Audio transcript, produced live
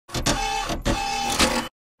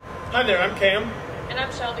Hi there, I'm Cam, And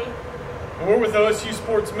I'm Shelby. and we're with OSU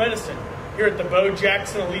Sports Medicine here at the Bo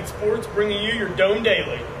Jackson Elite Sports, bringing you your Dome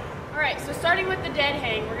Daily. Alright, so starting with the dead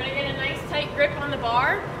hang, we're going to get a nice tight grip on the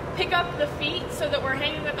bar, pick up the feet so that we're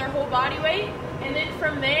hanging with our whole body weight, and then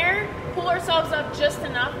from there, pull ourselves up just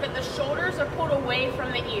enough that the shoulders are pulled away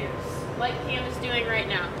from the ears, like Cam is doing right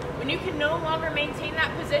now. When you can no longer maintain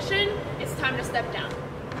that position, it's time to step down.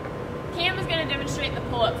 Cam is going to demonstrate the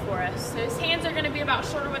pull-up for us. So his hands are going to be about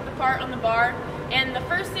shoulder width apart on the bar, and the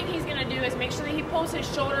first thing he's going to do is make sure that he pulls his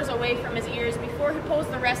shoulders away from his ears before he pulls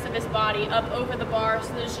the rest of his body up over the bar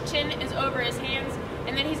so that his chin is over his hands,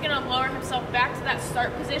 and then he's going to lower himself back to that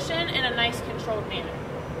start position in a nice controlled manner.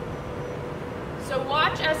 So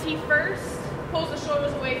watch as he first pulls the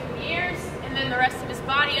shoulders away from the ears, and then the rest of his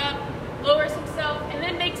body up, lowers himself, and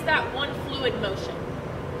then makes that one fluid motion.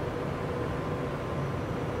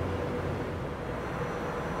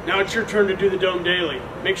 Now it's your turn to do the Dome Daily.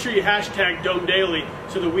 Make sure you hashtag Dome Daily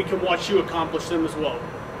so that we can watch you accomplish them as well.